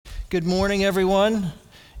Good morning, everyone.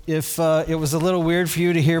 If it was a little weird for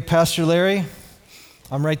you to hear Pastor Larry,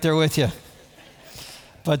 I'm right there with you.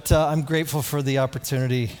 But I'm grateful for the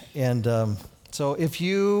opportunity. And so if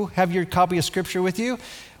you have your copy of Scripture with you,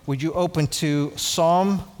 would you open to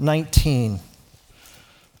Psalm 19?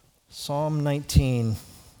 Psalm 19.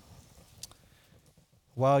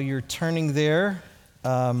 While you're turning there,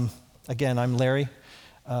 again, I'm Larry,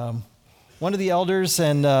 one of the elders,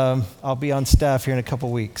 and I'll be on staff here in a couple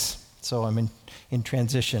weeks. So I'm in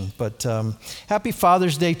transition. But happy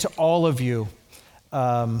Father's Day to all of you.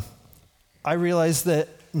 I realize that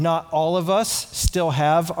not all of us still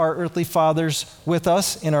have our earthly fathers with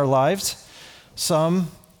us in our lives. Some,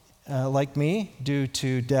 like me, due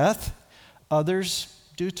to death. Others,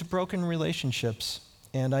 due to broken relationships.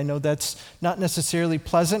 And I know that's not necessarily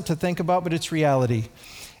pleasant to think about, but it's reality.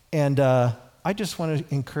 And I just want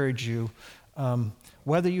to encourage you,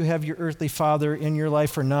 whether you have your earthly father in your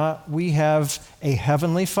life or not, we have a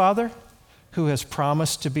heavenly Father who has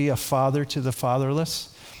promised to be a father to the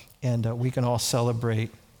fatherless, and we can all celebrate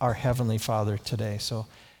our heavenly Father today. So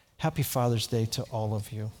happy Father's Day to all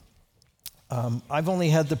of you. I've only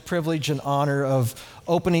had the privilege and honor of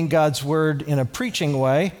opening God's Word in a preaching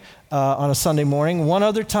way on a Sunday morning one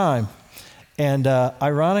other time. And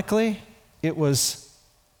ironically, it was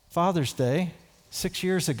Father's Day 6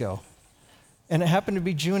 years ago. And it happened to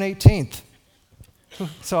be June 18th.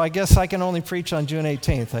 So I guess I can only preach on June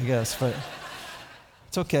 18th, I guess. But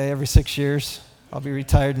it's okay, every 6 years. I'll be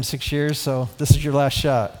retired in 6 years, so this is your last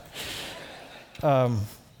shot.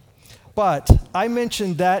 But I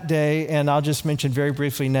mentioned that day, and I'll just mention very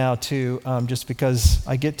briefly now, too, just because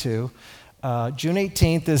I get to. June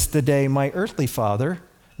 18th is the day my earthly father,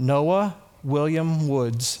 Noah William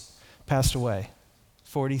Woods, passed away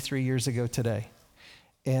 43 years ago today.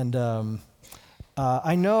 And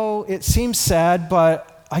I know it seems sad,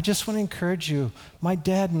 but I just want to encourage you. My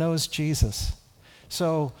dad knows Jesus.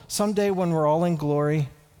 So someday when we're all in glory,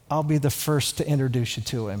 I'll be the first to introduce you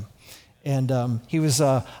to him. And he was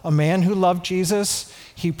a man who loved Jesus.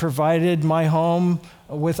 He provided my home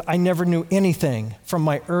with, I never knew anything. From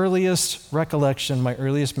my earliest recollection, my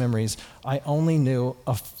earliest memories, I only knew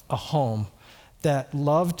a home that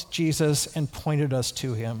loved Jesus and pointed us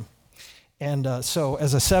to him. And so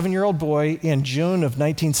as a 7-year-old boy in June of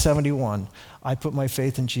 1971, I put my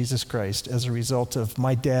faith in Jesus Christ as a result of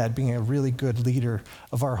my dad being a really good leader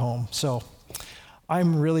of our home. So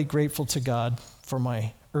I'm really grateful to God for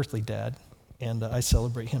my earthly dad, and I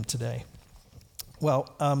celebrate him today.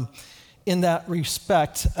 Well, in that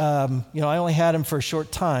respect, I only had him for a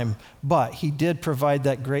short time, but he did provide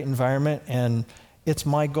that great environment, and it's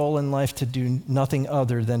my goal in life to do nothing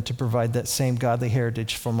other than to provide that same godly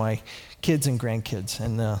heritage for my kids and grandkids,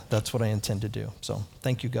 and that's what I intend to do. So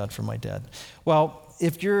thank you, God, for my dad. Well,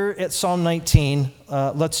 if you're at Psalm 19,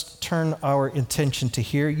 let's turn our attention to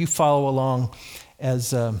here. You follow along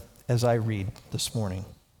as I read this morning.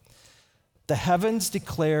 The heavens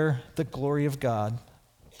declare the glory of God.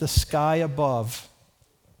 The sky above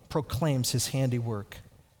proclaims his handiwork.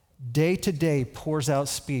 Day to day pours out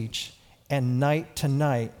speech, and night to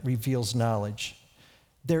night reveals knowledge.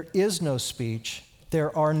 There is no speech,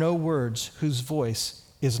 there are no words whose voice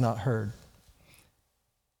is not heard.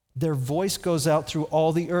 Their voice goes out through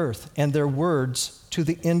all the earth, and their words to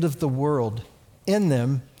the end of the world. In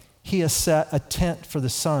them he has set a tent for the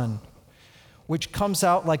sun, which comes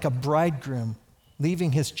out like a bridegroom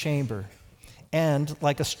leaving his chamber, and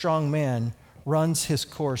like a strong man runs his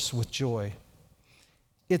course with joy.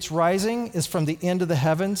 Its rising is from the end of the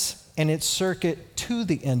heavens, and its circuit to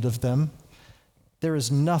the end of them. There is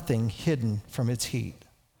nothing hidden from its heat.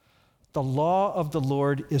 The law of the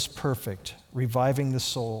Lord is perfect, reviving the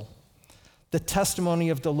soul. The testimony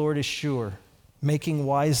of the Lord is sure, making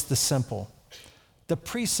wise the simple. The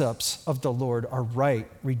precepts of the Lord are right,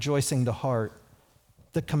 rejoicing the heart.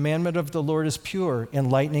 The commandment of the Lord is pure,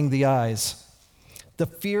 enlightening the eyes. The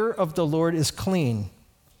fear of the Lord is clean,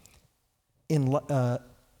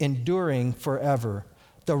 enduring forever.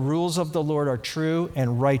 The rules of the Lord are true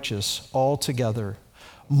and righteous altogether.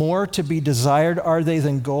 More to be desired are they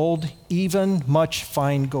than gold, even much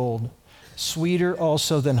fine gold. Sweeter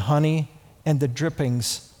also than honey and the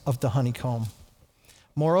drippings of the honeycomb.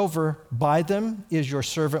 Moreover, by them is your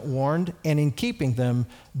servant warned, and in keeping them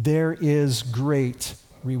there is great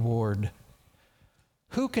reward.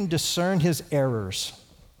 Who can discern his errors?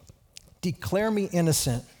 Declare me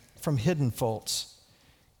innocent from hidden faults.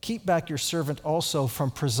 Keep back your servant also from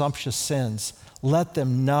presumptuous sins. Let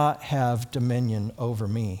them not have dominion over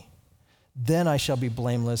me. Then I shall be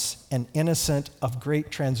blameless and innocent of great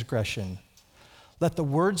transgression. Let the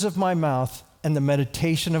words of my mouth and the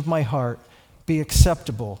meditation of my heart be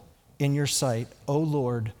acceptable in your sight, O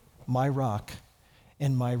Lord, my rock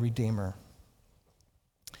and my redeemer.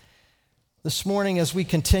 This morning, as we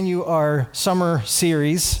continue our summer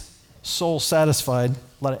series, Soul Satisfied,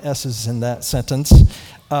 a lot of S's in that sentence,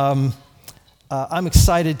 I'm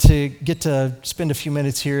excited to get to spend a few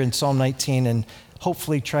minutes here in Psalm 19 and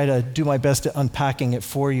hopefully try to do my best at unpacking it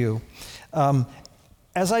for you.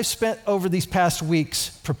 As I've spent over these past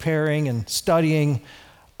weeks preparing and studying,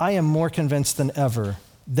 I am more convinced than ever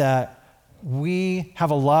that we have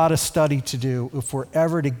a lot of study to do if we're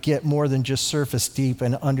ever to get more than just surface deep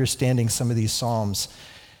in understanding some of these Psalms.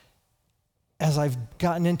 As I've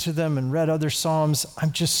gotten into them and read other Psalms,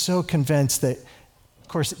 I'm just so convinced that, of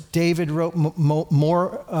course, David wrote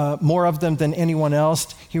more of them than anyone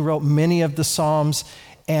else. He wrote many of the Psalms,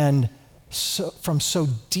 and from so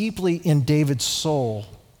deeply in David's soul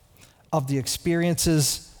of the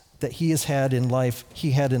experiences that he had in life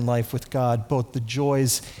with God, both the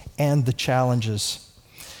joys and the challenges.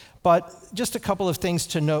 But just a couple of things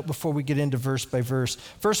to note before we get into verse by verse.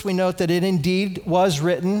 First, we note that it indeed was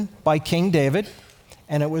written by King David,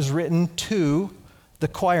 and it was written to the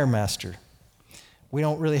choir master. We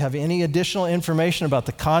don't really have any additional information about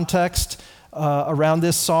the context around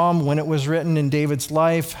this psalm, when it was written in David's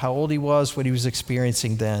life, how old he was, what he was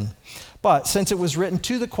experiencing then. But since it was written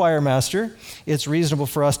to the choir master, it's reasonable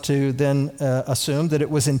for us to then assume that it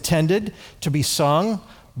was intended to be sung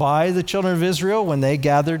by the children of Israel when they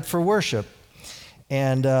gathered for worship.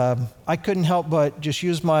 And I couldn't help but just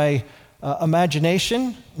use my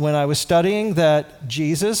imagination when I was studying that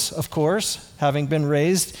Jesus, of course, having been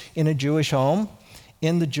raised in a Jewish home,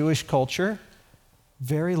 in the Jewish culture,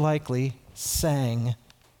 very likely sang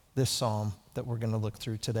this psalm that we're going to look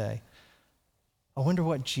through today. I wonder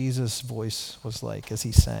what Jesus' voice was like as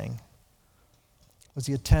he sang. Was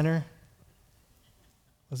he a tenor?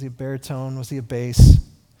 Was he a baritone? Was he a bass?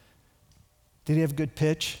 Did he have good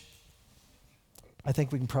pitch? I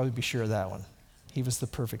think we can probably be sure of that one. He was the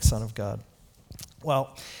perfect Son of God.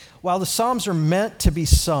 Well, while the Psalms are meant to be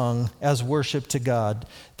sung as worship to God,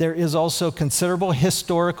 there is also considerable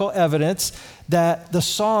historical evidence that the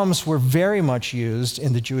Psalms were very much used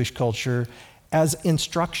in the Jewish culture as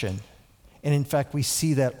instruction. And in fact, we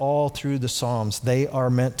see that all through the Psalms. They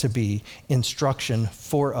are meant to be instruction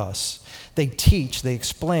for us. They teach, they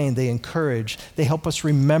explain, they encourage, they help us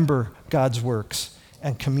remember God's works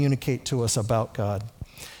and communicate to us about God.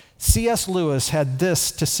 C.S. Lewis had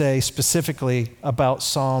this to say specifically about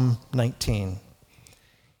Psalm 19.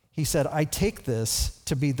 He said, "I take this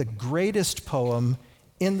to be the greatest poem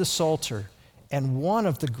in the Psalter and one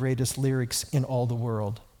of the greatest lyrics in all the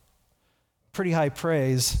world." Pretty high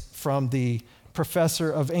praise from the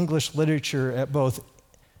professor of English literature at both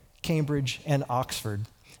Cambridge and Oxford,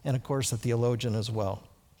 and of course a theologian as well.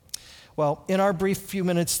 Well, in our brief few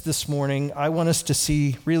minutes this morning, I want us to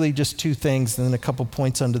see really just two things and then a couple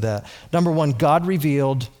points under that. Number one, God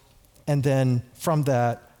revealed, and then from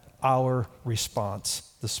that, our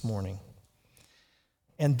response this morning.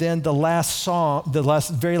 And then the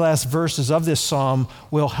very last verses of this psalm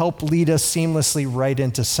will help lead us seamlessly right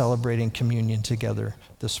into celebrating communion together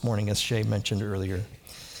this morning, as Shay mentioned earlier.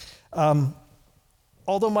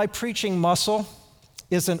 Although my preaching muscle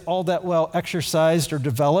isn't all that well exercised or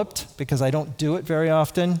developed, because I don't do it very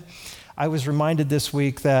often, I was reminded this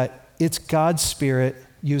week that it's God's Spirit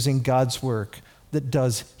using God's work that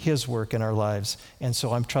does his work in our lives. And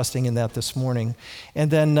so I'm trusting in that this morning.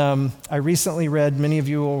 And then I recently read, many of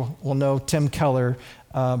you will know Tim Keller,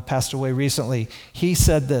 passed away recently. He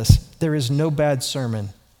said this: "There is no bad sermon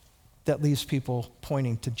that leaves people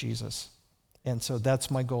pointing to Jesus." And so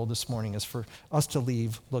that's my goal this morning, is for us to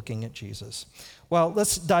leave looking at Jesus. Well,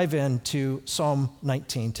 let's dive into Psalm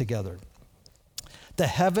 19 together. "The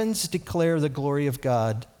heavens declare the glory of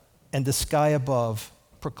God, and the sky above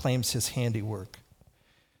proclaims his handiwork."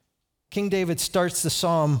 King David starts the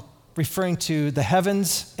psalm referring to the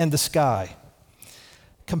heavens and the sky.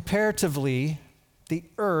 Comparatively, the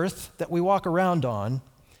earth that we walk around on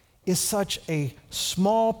is such a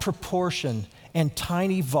small proportion and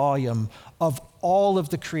tiny volume of all of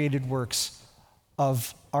the created works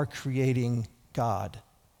of our creating God.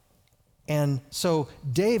 And so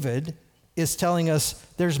David is telling us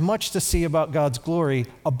there's much to see about God's glory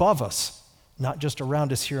above us, not just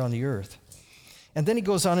around us here on the earth. And then he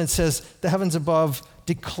goes on and says, the heavens above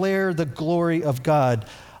declare the glory of God.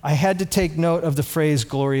 I had to take note of the phrase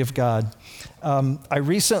glory of God. I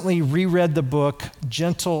recently reread the book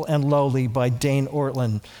Gentle and Lowly by Dane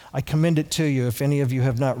Ortlund. I commend it to you if any of you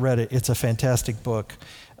have not read it. It's a fantastic book.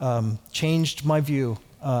 Changed my view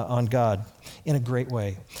on God in a great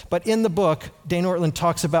way. But in the book, Dane Ortlund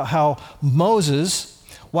talks about how Moses,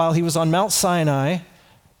 while he was on Mount Sinai,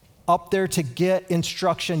 up there to get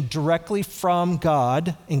instruction directly from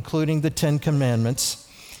God, including the Ten Commandments,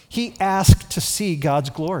 he asked to see God's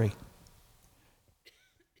glory.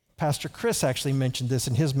 Pastor Chris actually mentioned this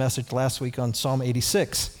in his message last week on Psalm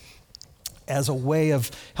 86 as a way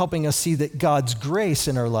of helping us see that God's grace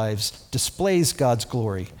in our lives displays God's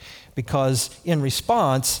glory. Because in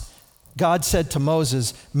response, God said to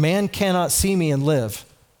Moses, "Man cannot see me and live,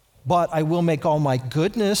 but I will make all my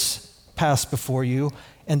goodness pass before you."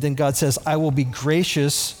 And then God says, "I will be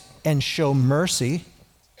gracious and show mercy."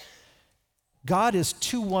 God is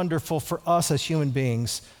too wonderful for us as human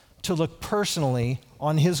beings to look personally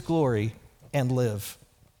on his glory and live.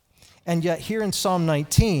 And yet here in Psalm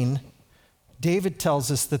 19, David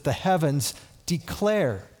tells us that the heavens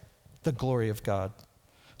declare the glory of God.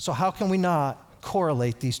 So how can we not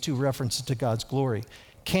correlate these two references to God's glory?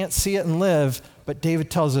 Can't see it and live, but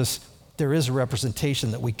David tells us there is a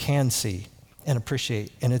representation that we can see and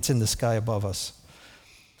appreciate, and it's in the sky above us.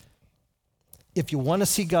 If you want to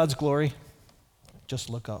see God's glory, just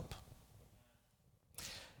look up.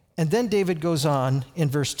 And then David goes on in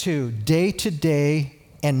verse 2, day to day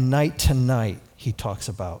and night to night, he talks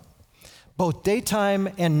about. Both daytime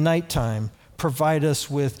and nighttime provide us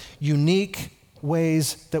with unique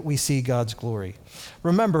ways that we see God's glory.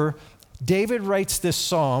 Remember, David writes this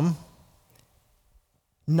psalm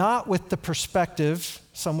not with the perspective,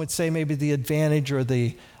 some would say maybe the advantage or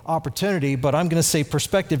the opportunity, but I'm going to say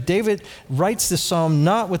perspective. David writes this psalm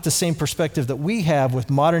not with the same perspective that we have with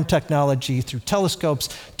modern technology through telescopes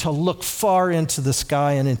to look far into the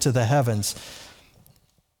sky and into the heavens,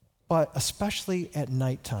 but especially at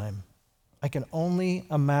nighttime. I can only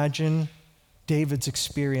imagine David's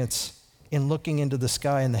experience in looking into the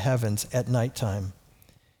sky and the heavens at nighttime.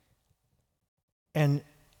 And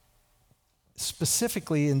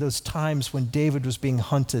specifically in those times when David was being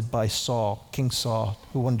hunted by Saul, King Saul,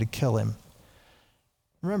 who wanted to kill him.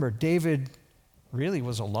 Remember, David really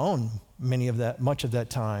was alone much of that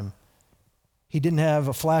time. He didn't have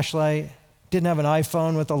a flashlight, didn't have an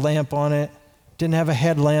iPhone with a lamp on it, didn't have a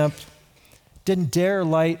headlamp, didn't dare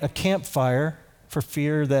light a campfire for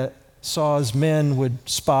fear that Saul's men would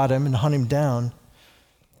spot him and hunt him down.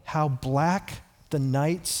 How black the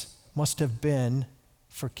nights must have been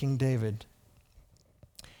for King David,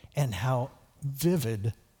 and how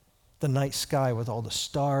vivid the night sky with all the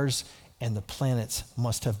stars and the planets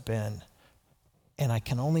must have been. And I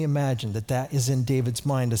can only imagine that that is in David's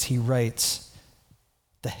mind as he writes,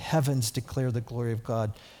 the heavens declare the glory of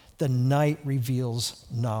God. The night reveals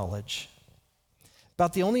knowledge.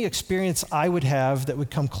 About the only experience I would have that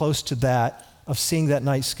would come close to that, of seeing that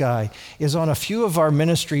night sky, is on a few of our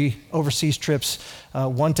ministry overseas trips,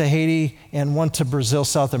 one to Haiti and one to Brazil,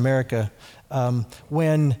 South America,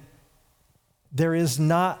 when there is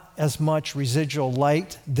not as much residual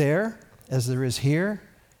light there as there is here,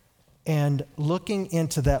 and looking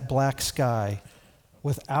into that black sky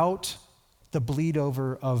without the bleed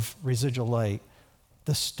over of residual light,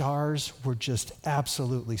 the stars were just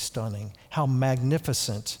absolutely stunning. How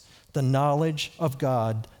magnificent the knowledge of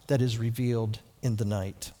God that is revealed in the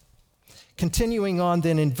night. Continuing on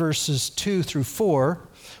then in verses 2 through 4,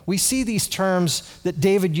 we see these terms that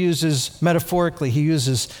David uses metaphorically. He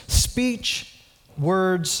uses speech,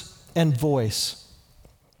 words, and voice.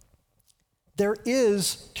 There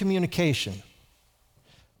is communication,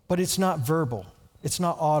 but it's not verbal. It's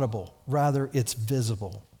not audible. Rather, it's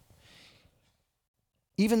visible.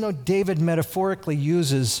 Even though David metaphorically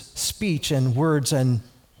uses speech and words and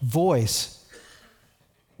voice,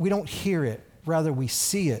 we don't hear it. Rather, we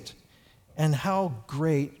see it. And how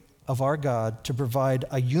great of our God to provide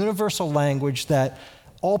a universal language that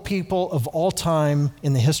all people of all time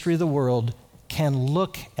in the history of the world can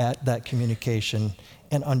look at that communication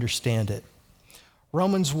and understand it.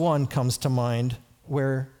 Romans 1 comes to mind,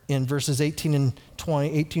 where in verses 18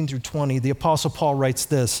 through 20, the Apostle Paul writes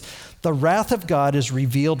this: "The wrath of God is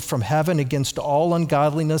revealed from heaven against all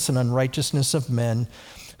ungodliness and unrighteousness of men,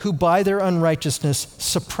 who by their unrighteousness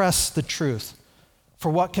suppress the truth. For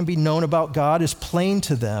what can be known about God is plain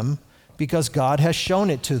to them, because God has shown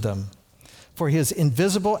it to them. For his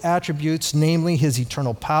invisible attributes, namely his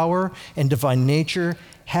eternal power and divine nature,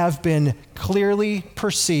 have been clearly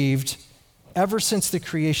perceived ever since the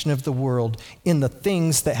creation of the world in the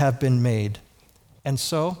things that have been made. And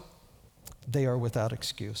so they are without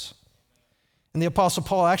excuse." And the Apostle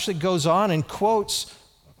Paul actually goes on and quotes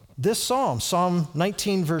this psalm, Psalm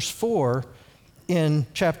 19, verse 4, in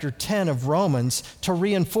chapter 10 of Romans, to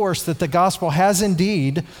reinforce that the gospel has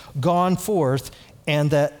indeed gone forth and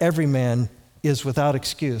that every man is without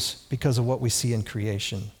excuse because of what we see in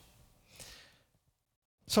creation.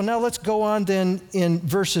 So now let's go on then in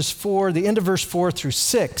the end of verse 4 through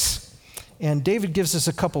 6. And David gives us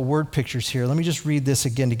a couple word pictures here. Let me just read this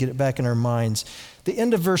again to get it back in our minds. The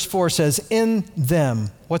end of verse 4 says, in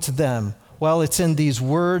them. What's them? Well, it's in these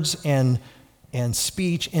words and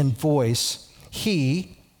speech and voice.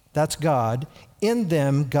 He, that's God, in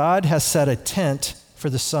them God has set a tent for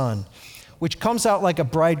the sun, which comes out like a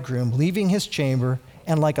bridegroom leaving his chamber,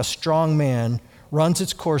 and like a strong man runs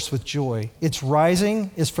its course with joy. Its rising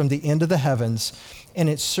is from the end of the heavens, and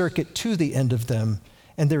its circuit to the end of them,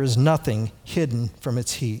 and there is nothing hidden from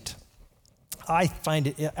its heat. I find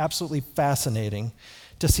it absolutely fascinating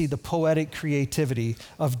to see the poetic creativity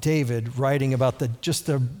of David writing about the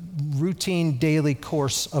routine daily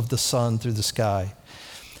course of the sun through the sky.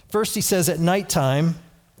 First, he says at nighttime,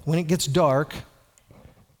 when it gets dark,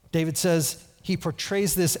 David says he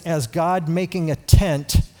portrays this as God making a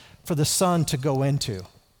tent for the sun to go into.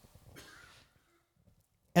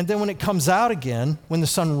 And then when it comes out again, when the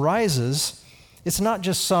sun rises, it's not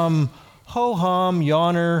just some ho-hum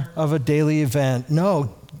yawner of a daily event.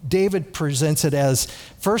 No, David presents it as,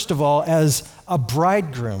 first of all, as a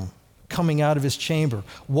bridegroom coming out of his chamber.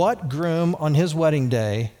 What groom on his wedding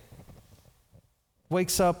day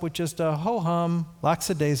wakes up with just a ho-hum,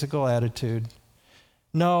 lackadaisical attitude?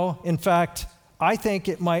 No, in fact, I think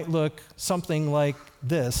it might look something like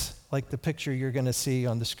this, like the picture you're going to see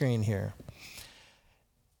on the screen here.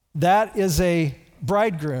 That is a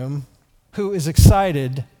bridegroom who is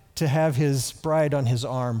excited to have his bride on his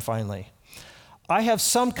arm finally. I have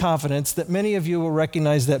some confidence that many of you will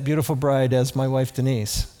recognize that beautiful bride as my wife,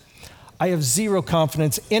 Denise. I have zero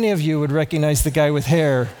confidence any of you would recognize the guy with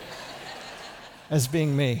hair as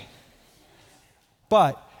being me.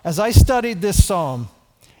 But as I studied this psalm,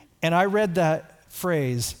 and I read that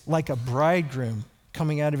phrase, like a bridegroom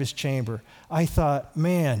coming out of his chamber, I thought,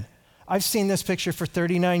 man, I've seen this picture for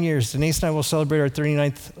 39 years. Denise and I will celebrate our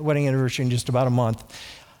 39th wedding anniversary in just about a month.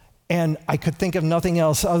 And I could think of nothing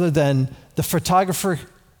else other than the photographer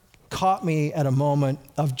caught me at a moment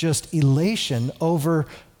of just elation over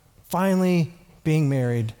finally being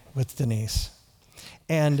married with Denise.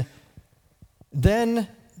 And then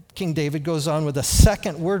King David goes on with a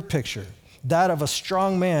second word picture, that of a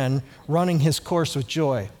strong man running his course with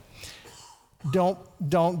joy. Don't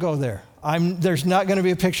go there. There's not going to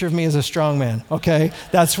be a picture of me as a strong man, okay?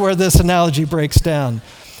 That's where this analogy breaks down.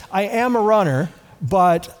 I am a runner,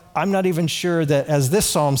 but I'm not even sure that, as this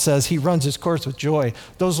psalm says, he runs his course with joy.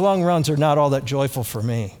 Those long runs are not all that joyful for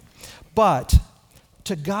me. But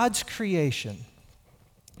to God's creation,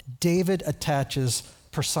 David attaches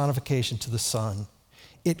personification to the sun.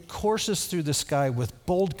 It courses through the sky with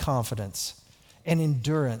bold confidence and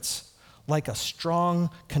endurance, like a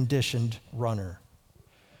strong, conditioned runner.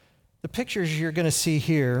 The pictures you're going to see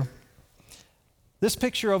here, this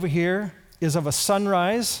picture over here is of a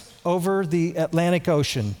sunrise over the Atlantic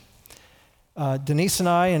Ocean. Denise and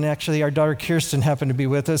I, and actually our daughter Kirsten happened to be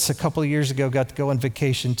with us a couple of years ago, got to go on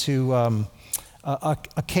vacation to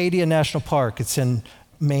Acadia National Park. It's in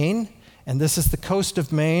Maine. And this is the coast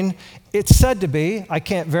of Maine. It's said to be, I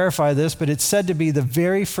can't verify this, but it's said to be the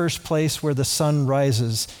very first place where the sun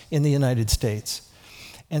rises in the United States.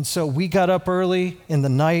 And so we got up early in the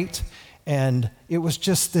night, and it was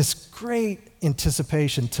just this great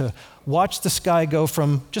anticipation to watch the sky go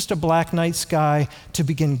from just a black night sky to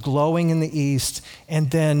begin glowing in the east,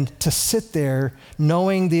 and then to sit there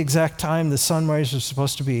knowing the exact time the sunrise was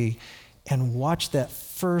supposed to be and watch that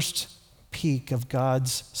first peak of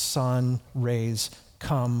God's sun rays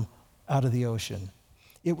come out of the ocean.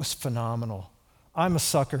 It was phenomenal. I'm a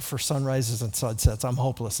sucker for sunrises and sunsets. I'm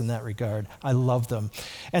hopeless in that regard. I love them.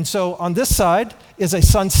 And so on this side is a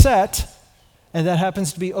sunset, and that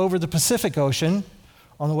happens to be over the Pacific Ocean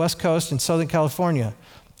on the West Coast in Southern California,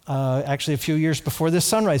 actually a few years before this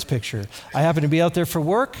sunrise picture. I happened to be out there for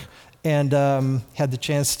work and had the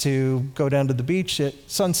chance to go down to the beach at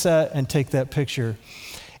sunset and take that picture.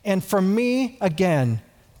 And for me, again,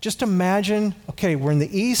 just imagine, okay, we're in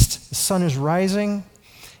the east, the sun is rising,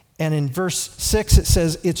 and in verse 6 it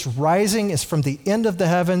says, its rising is from the end of the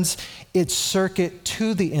heavens, its circuit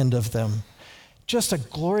to the end of them. Just a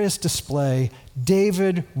glorious display,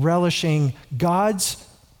 David relishing God's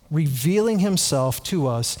revealing himself to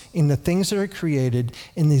us in the things that are created,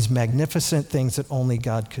 in these magnificent things that only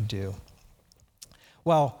God could do.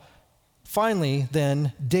 Well, finally,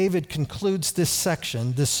 then, David concludes this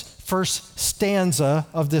section, this first stanza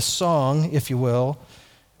of this song, if you will,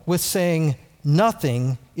 with saying,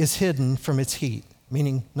 nothing is hidden from its heat,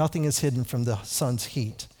 meaning nothing is hidden from the sun's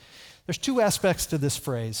heat. There's two aspects to this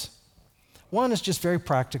phrase. One is just very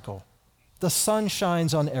practical. The sun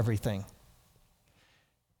shines on everything.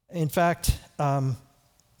 In fact,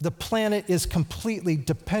 the planet is completely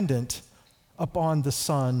dependent upon the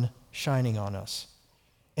sun shining on us.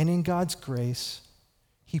 And in God's grace,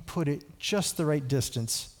 he put it just the right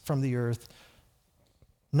distance from the earth,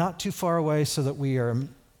 not too far away so that we are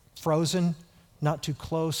frozen, not too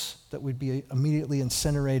close that we'd be immediately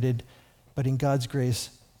incinerated, but in God's grace,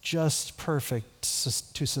 just perfect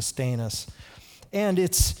to sustain us. And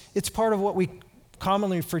it's part of what we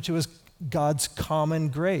commonly refer to as God's common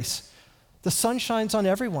grace. The sun shines on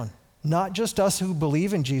everyone, not just us who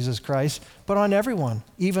believe in Jesus Christ, but on everyone,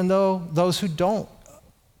 even though those who don't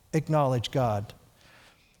acknowledge God.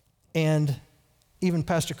 And even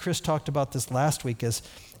Pastor Chris talked about this last week as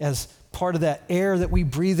part of that air that we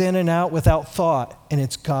breathe in and out without thought, and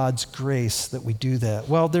it's God's grace that we do that.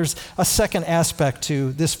 Well, there's a second aspect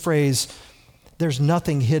to this phrase, there's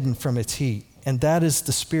nothing hidden from its heat, and that is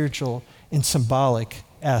the spiritual and symbolic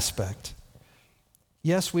aspect.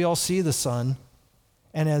 Yes, we all see the sun,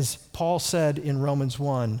 and as Paul said in Romans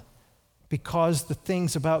 1, because the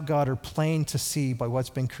things about God are plain to see by what's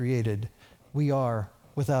been created, we are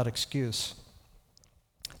without excuse.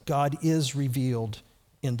 God is revealed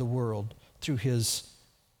in the world through his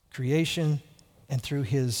creation and through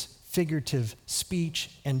his figurative speech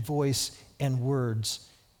and voice and words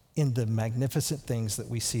in the magnificent things that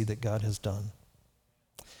we see that God has done.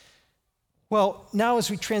 Well, now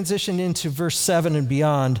as we transition into verse 7 and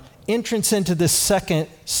beyond, entrance into this second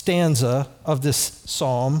stanza of this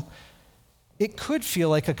psalm, it could feel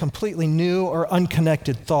like a completely new or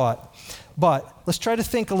unconnected thought. But let's try to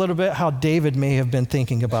think a little bit how David may have been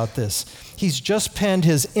thinking about this. He's just penned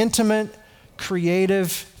his intimate,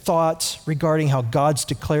 creative thoughts regarding how God's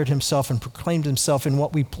declared himself and proclaimed himself in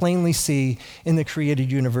what we plainly see in the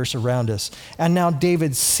created universe around us. And now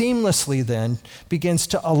David seamlessly then begins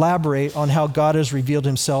to elaborate on how God has revealed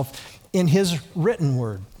himself in his written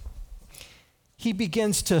word. He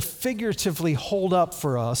begins to figuratively hold up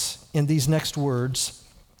for us in these next words,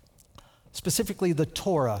 specifically the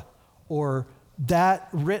Torah, or that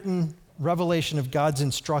written revelation of God's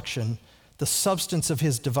instruction, the substance of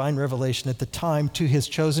his divine revelation at the time to his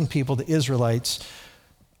chosen people, the Israelites,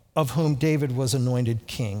 of whom David was anointed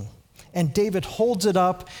king. And David holds it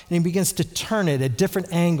up and he begins to turn it at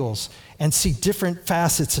different angles and see different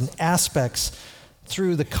facets and aspects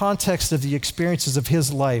through the context of the experiences of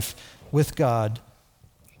his life with God.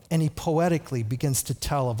 And he poetically begins to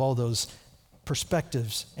tell of all those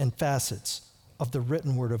perspectives and facets of the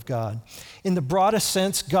written word of God. In the broadest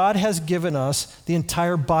sense, God has given us the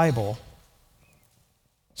entire Bible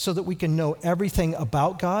so that we can know everything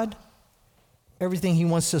about God, everything he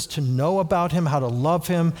wants us to know about him, how to love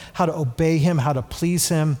him, how to obey him, how to please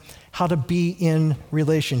him, how to be in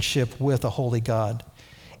relationship with a holy God.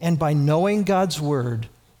 And by knowing God's word,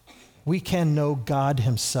 we can know God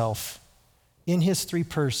himself in his three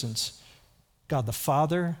persons, God the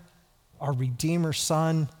Father, our Redeemer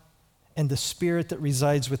Son, and the Spirit that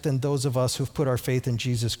resides within those of us who've put our faith in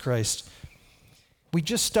Jesus Christ. We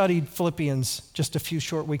just studied Philippians just a few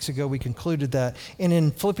short weeks ago. We concluded that. And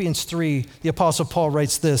in Philippians 3, the Apostle Paul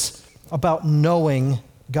writes this about knowing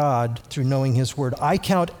God through knowing his word. I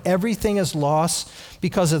count everything as loss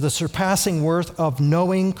because of the surpassing worth of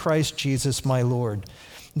knowing Christ Jesus my Lord.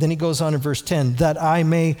 Then he goes on in verse 10, that I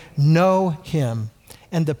may know him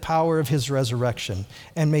and the power of his resurrection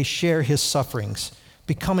and may share his sufferings,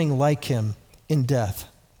 becoming like him in death.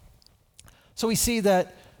 So we see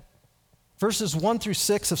that verses 1 through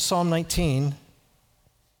 6 of Psalm 19,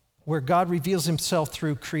 where God reveals himself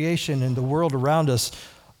through creation and the world around us,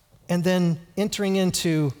 and then entering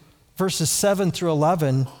into verses 7 through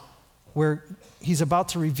 11, where he's about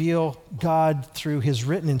to reveal God through his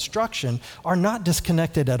written instruction, are not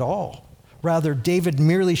disconnected at all. Rather, David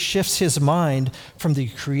merely shifts his mind from the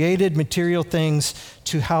created material things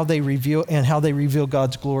to how they reveal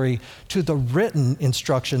God's glory to the written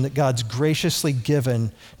instruction that God's graciously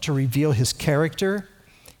given to reveal his character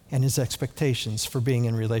and his expectations for being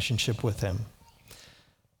in relationship with him.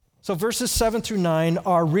 So verses 7 through 9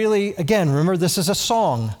 are really, again, remember this is a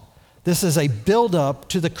song. This is a build-up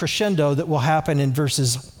to the crescendo that will happen in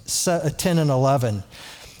verses 10 and 11.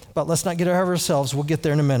 But let's not get ahead of ourselves. We'll get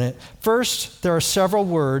there in a minute. First, there are several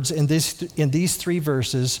words in these three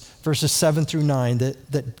verses, verses 7 through 9,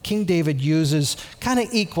 that King David uses kind of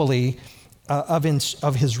equally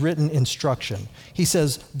of his written instruction. He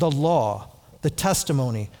says, the law, the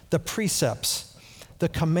testimony, the precepts, the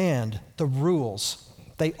command, the rules,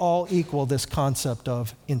 they all equal this concept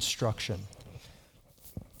of instruction.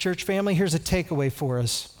 Church family, here's a takeaway for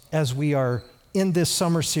us. as we are in this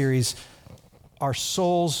summer series, our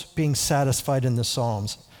souls being satisfied in the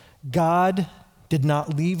Psalms. God did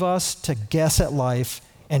not leave us to guess at life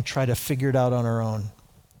and try to figure it out on our own,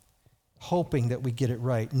 hoping that we get it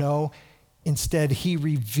right. No, instead, he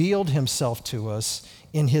revealed himself to us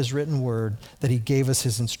in his written word, that he gave us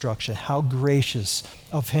his instruction. How gracious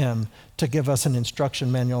of him to give us an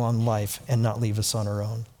instruction manual on life and not leave us on our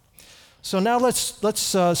own. So now let's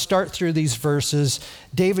start through these verses.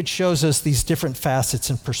 David shows us these different facets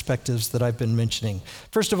and perspectives that I've been mentioning.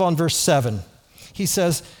 First of all, in verse 7, he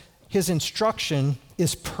says, his instruction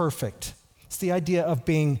is perfect. It's the idea of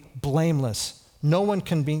being blameless. No one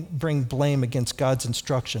can bring blame against God's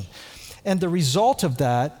instruction. And the result of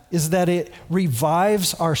that is that it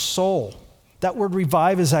revives our soul. That word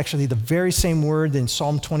revive is actually the very same word in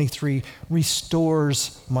Psalm 23,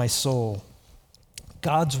 restores my soul.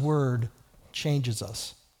 God's word changes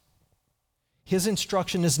us. His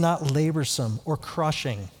instruction is not laborsome or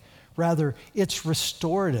crushing. Rather, it's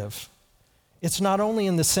restorative. It's not only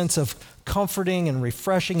in the sense of comforting and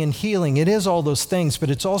refreshing and healing. It is all those things, but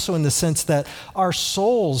it's also in the sense that our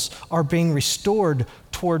souls are being restored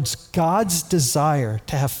towards God's desire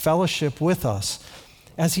to have fellowship with us,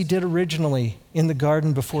 as he did originally in the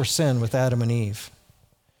garden before sin with Adam and Eve.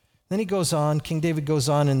 Then he goes on, King David goes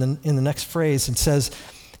on in the next phrase and says,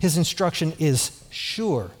 his instruction is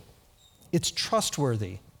sure. It's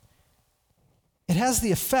trustworthy. It has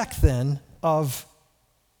the effect then of,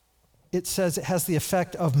 it says it has the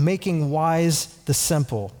effect of making wise the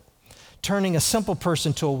simple, turning a simple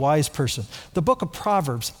person to a wise person. The book of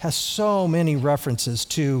Proverbs has so many references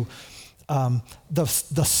to the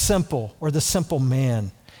simple or the simple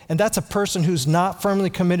man. And that's a person who's not firmly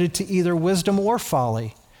committed to either wisdom or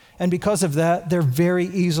folly. And because of that, they're very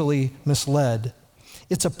easily misled.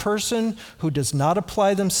 It's a person who does not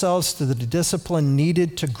apply themselves to the discipline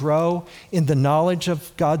needed to grow in the knowledge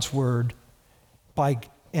of God's word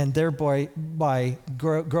and thereby by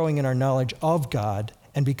growing in our knowledge of God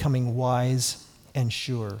and becoming wise and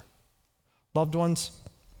sure. Loved ones,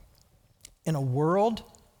 in a world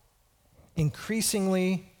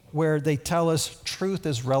increasingly where they tell us truth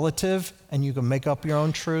is relative and you can make up your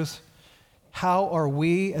own truth, how are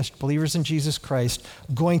we as believers in Jesus Christ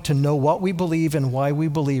going to know what we believe and why we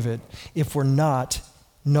believe it if we're not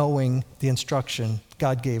knowing the instruction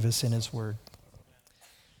God gave us in his word?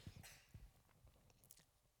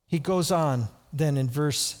 He goes on then in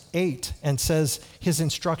verse 8 and says his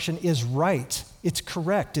instruction is right, it's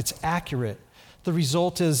correct, it's accurate. The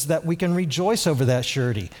result is that we can rejoice over that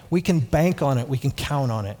surety. We can bank on it, we can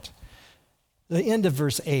count on it. The end of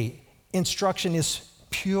verse 8, instruction is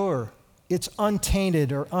pure, it's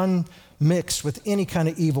untainted or unmixed with any kind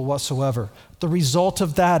of evil whatsoever. The result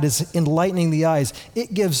of that is enlightening the eyes.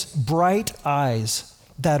 It gives bright eyes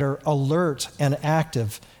that are alert and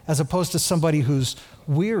active, as opposed to somebody who's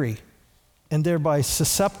weary and thereby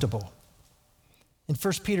susceptible. In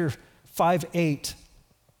 1 Peter 5:8,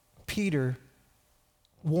 Peter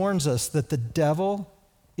warns us that the devil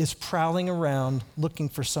is prowling around looking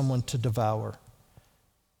for someone to devour.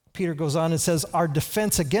 Peter goes on and says, our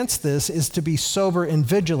defense against this is to be sober and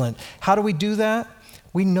vigilant. How do we do that?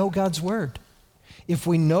 We know God's word. If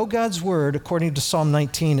we know God's word, according to Psalm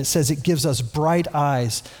 19, it says it gives us bright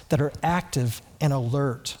eyes that are active and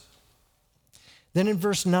alert. Then in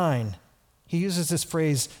verse 9, he uses this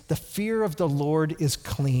phrase, the fear of the Lord is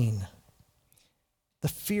clean. The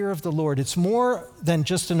fear of the Lord. It's more than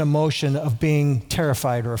just an emotion of being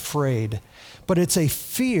terrified or afraid, but it's a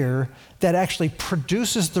fear that actually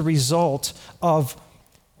produces the result of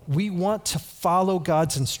we want to follow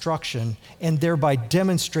God's instruction and thereby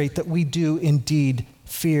demonstrate that we do indeed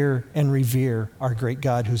fear and revere our great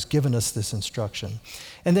God who's given us this instruction.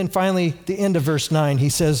 And then finally, the end of verse 9, he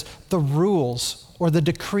says, the rules or the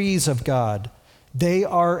decrees of God, they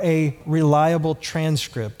are a reliable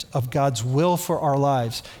transcript of God's will for our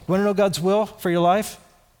lives. You want to know God's will for your life?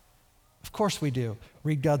 Of course we do.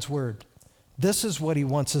 Read God's word. This is what he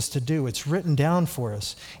wants us to do. It's written down for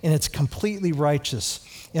us, and it's completely righteous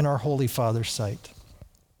in our Holy Father's sight.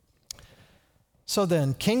 So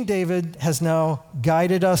then, King David has now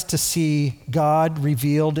guided us to see God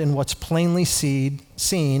revealed in what's plainly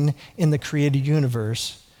seen in the created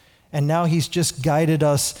universe. And now he's just guided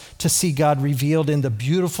us to see God revealed in the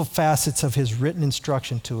beautiful facets of his written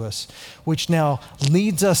instruction to us, which now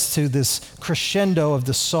leads us to this crescendo of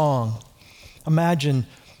the song. Imagine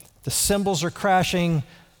the cymbals are crashing,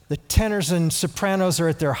 the tenors and sopranos are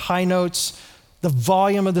at their high notes, the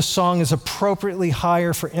volume of the song is appropriately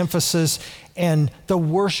higher for emphasis, and the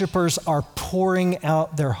worshipers are pouring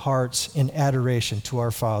out their hearts in adoration to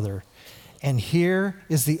our Father. And here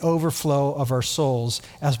is the overflow of our souls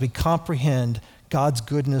as we comprehend God's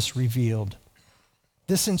goodness revealed.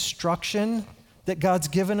 This instruction that God's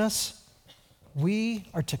given us, we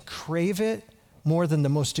are to crave it more than the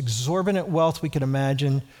most exorbitant wealth we could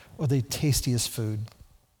imagine or the tastiest food.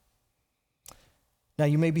 Now,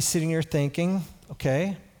 you may be sitting here thinking,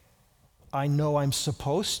 okay, I know I'm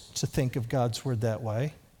supposed to think of God's word that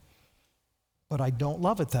way, but I don't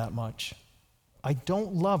love it that much. I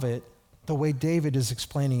don't love it the way David is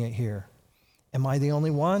explaining it here. Am I the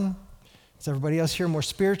only one? Is everybody else here more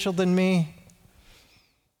spiritual than me?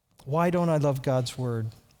 Why don't I love God's word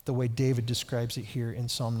the way David describes it here in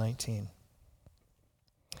Psalm 19?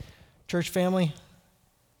 Church family,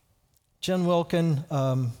 Jen Wilkin,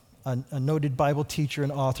 a noted Bible teacher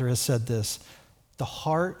and author, has said this: the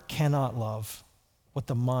heart cannot love what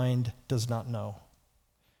the mind does not know.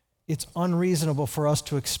 It's unreasonable for us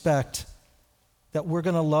to expect that we're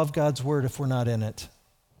going to love God's word if we're not in it.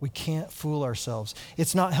 We can't fool ourselves.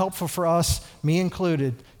 It's not helpful for us, me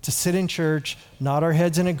included, to sit in church, nod our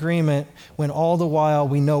heads in agreement, when all the while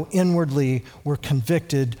we know inwardly we're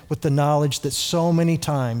convicted with the knowledge that so many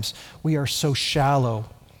times we are so shallow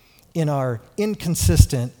in our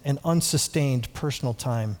inconsistent and unsustained personal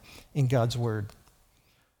time in God's word.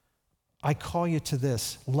 I call you to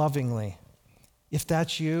this lovingly. If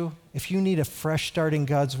that's you, if you need a fresh start in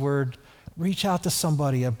God's word, reach out to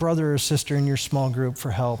somebody, a brother or sister in your small group,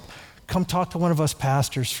 for help. Come talk to one of us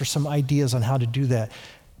pastors for some ideas on how to do that.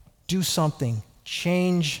 Do something.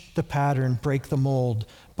 Change the pattern, break the mold,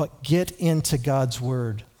 but get into God's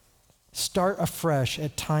word. Start afresh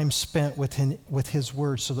at time spent with his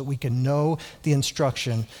word so that we can know the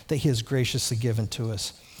instruction that he has graciously given to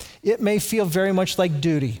us. It may feel very much like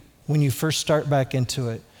duty when you first start back into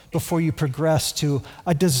it, before you progress to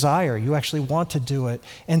a desire. You actually want to do it.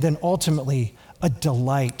 And then ultimately, a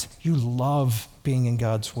delight. You love being in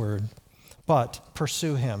God's word. But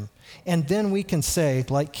pursue him. And then we can say,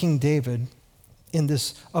 like King David in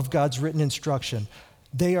this of God's written instruction,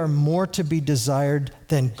 they are more to be desired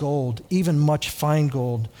than gold, even much fine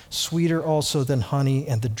gold, sweeter also than honey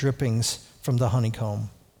and the drippings from the honeycomb.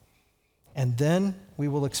 And then we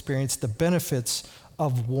will experience the benefits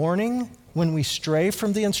of warning when we stray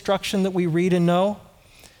from the instruction that we read and know,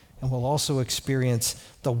 and we'll also experience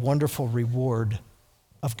the wonderful reward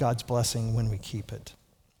of God's blessing when we keep it.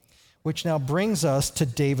 Which now brings us to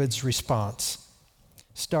David's response,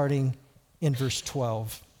 starting in verse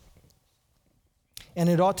 12. And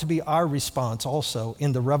it ought to be our response also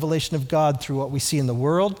in the revelation of God through what we see in the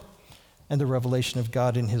world and the revelation of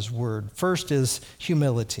God in his word. First is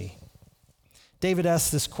humility. David asks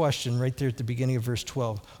this question right there at the beginning of verse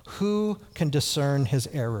 12. Who can discern his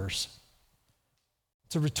errors?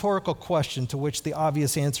 It's a rhetorical question to which the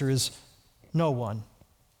obvious answer is no one.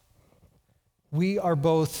 We are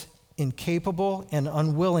both incapable and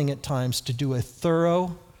unwilling at times to do a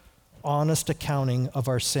thorough, honest accounting of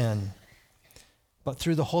our sin. But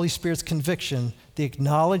through the Holy Spirit's conviction, the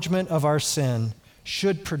acknowledgement of our sin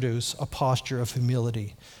should produce a posture of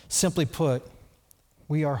humility. Simply put,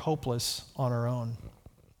 we are hopeless on our own.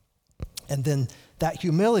 And then that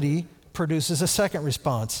humility produces a second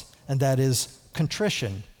response, and that is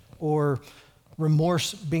contrition, or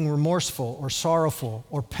remorse, being remorseful or sorrowful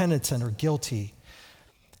or penitent or guilty.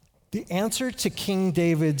 The answer to King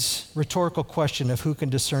David's rhetorical question of who can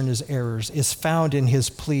discern his errors is found in his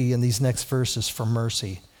plea in these next verses for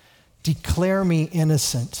mercy. Declare me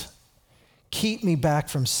innocent. Keep me back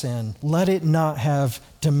from sin. Let it not have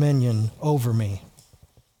dominion over me.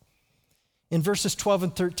 In verses 12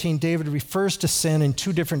 and 13, David refers to sin in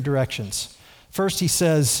two different directions. First, he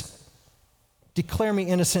says, declare me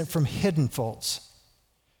innocent from hidden faults.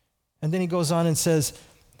 And then he goes on and says,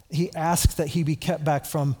 he asks that he be kept back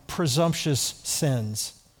from presumptuous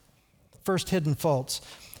sins. First, hidden faults.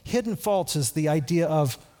 Hidden faults is the idea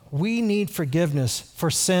of we need forgiveness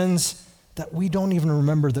for sins that we don't even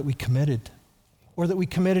remember that we committed, or that we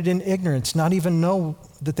committed in ignorance, not even know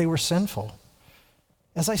that they were sinful.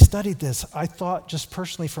 As I studied this, I thought just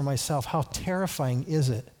personally for myself, how terrifying is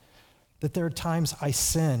it that there are times I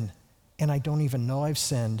sin and I don't even know I've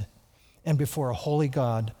sinned, and before a holy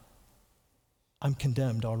God, I'm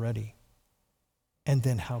condemned already. And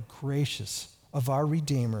then how gracious of our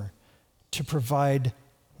Redeemer to provide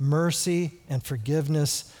mercy and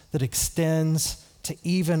forgiveness that extends to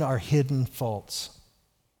even our hidden faults.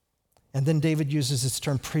 And then David uses this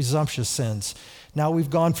term presumptuous sins. Now we've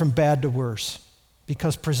gone from bad to worse,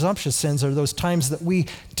 because presumptuous sins are those times that we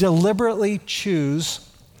deliberately choose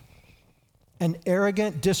an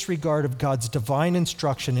arrogant disregard of God's divine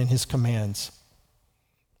instruction and his commands.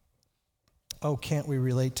 Oh, can't we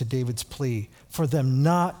relate to David's plea for them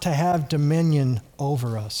not to have dominion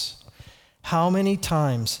over us? How many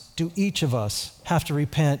times do each of us have to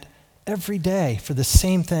repent every day for the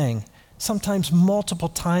same thing, sometimes multiple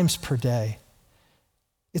times per day?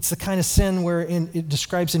 It's the kind of sin where it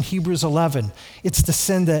describes in Hebrews 11, it's the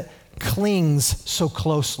sin that clings so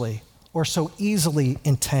closely or so easily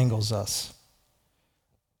entangles us.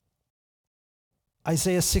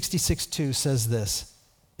 Isaiah 66:2 says this.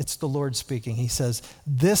 It's the Lord speaking. He says,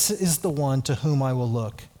 "This is the one to whom I will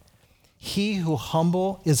look. He who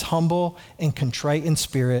is humble and contrite in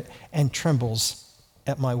spirit and trembles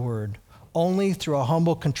at my word. Only through a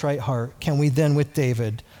humble, contrite heart can we then, with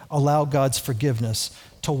David, allow God's forgiveness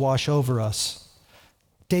to wash over us."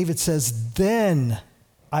 David says, "Then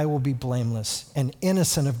I will be blameless and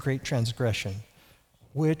innocent of great transgression,"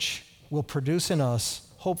 which will produce in us,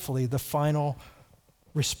 hopefully, the final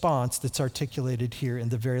response that's articulated here in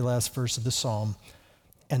the very last verse of the psalm,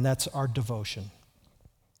 and that's our devotion.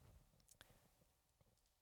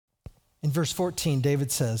 In verse 14,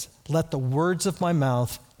 David says, "Let the words of my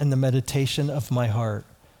mouth and the meditation of my heart,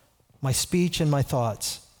 my speech and my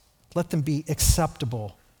thoughts, let them be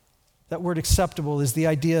acceptable." That word acceptable is the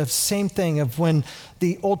idea of same thing of when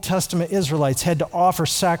the Old Testament Israelites had to offer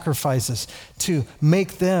sacrifices to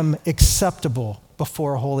make them acceptable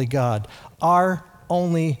before a holy God. Our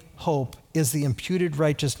only hope is the imputed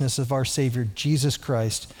righteousness of our Savior, Jesus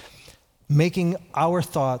Christ, making our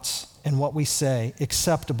thoughts and what we say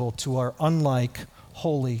acceptable to our unlike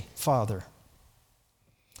holy Father.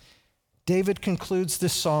 David concludes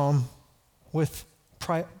this psalm with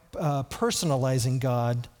personalizing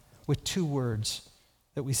God with two words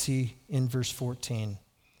that we see in verse 14.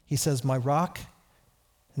 He says, "My rock,"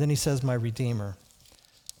 and then he says, "my redeemer."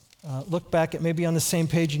 Look back at maybe on the same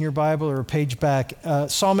page in your Bible or a page back.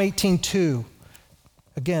 Psalm 18:2,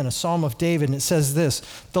 again, a psalm of David, and it says this,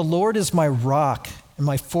 "The Lord is my rock and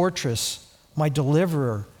my fortress, my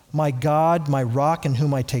deliverer, my God, my rock in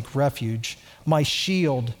whom I take refuge, my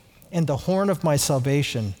shield and the horn of my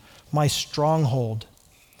salvation, my stronghold."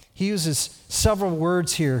 He uses several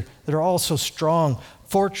words here that are also strong: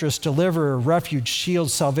 fortress, deliverer, refuge,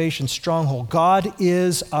 shield, salvation, stronghold. God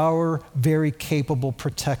is our very capable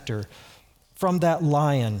protector from that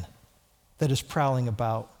lion that is prowling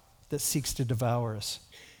about, that seeks to devour us,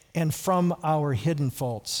 and from our hidden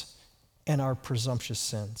faults and our presumptuous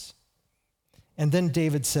sins. And then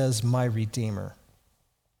David says, "my redeemer."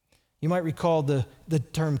 You might recall the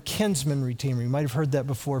term kinsman redeemer. You might have heard that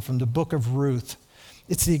before from the book of Ruth.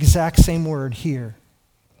 It's the exact same word here.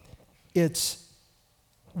 It's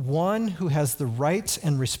one who has the rights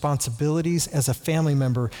and responsibilities as a family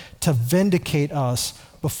member to vindicate us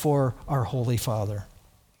before our Holy Father.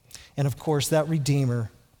 And of course, that Redeemer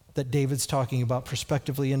that David's talking about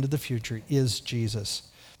prospectively into the future is Jesus.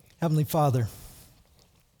 Heavenly Father,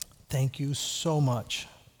 thank you so much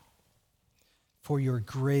for your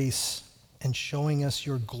grace and showing us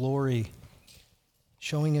your glory,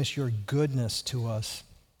 showing us your goodness to us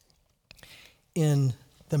in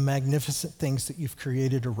the magnificent things that you've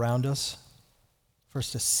created around us for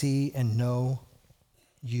us to see and know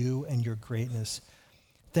you and your greatness.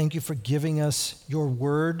 Thank you for giving us your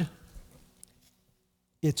word.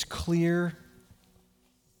 It's clear,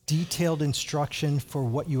 detailed instruction for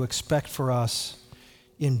what you expect for us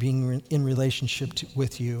in being in relationship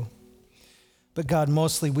with you. But God,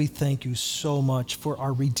 mostly we thank you so much for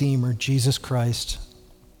our Redeemer, Jesus Christ.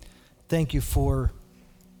 Thank you for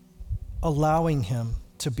allowing him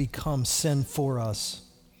to become sin for us.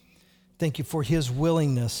 Thank you for his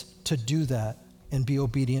willingness to do that and be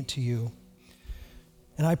obedient to you.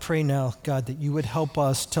 And I pray now, God, that you would help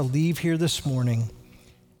us to leave here this morning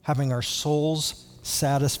having our souls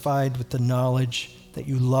satisfied with the knowledge that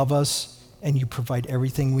you love us and you provide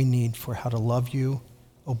everything we need for how to love you,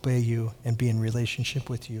 obey you, and be in relationship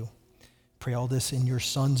with you. Pray all this in your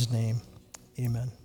Son's name. Amen.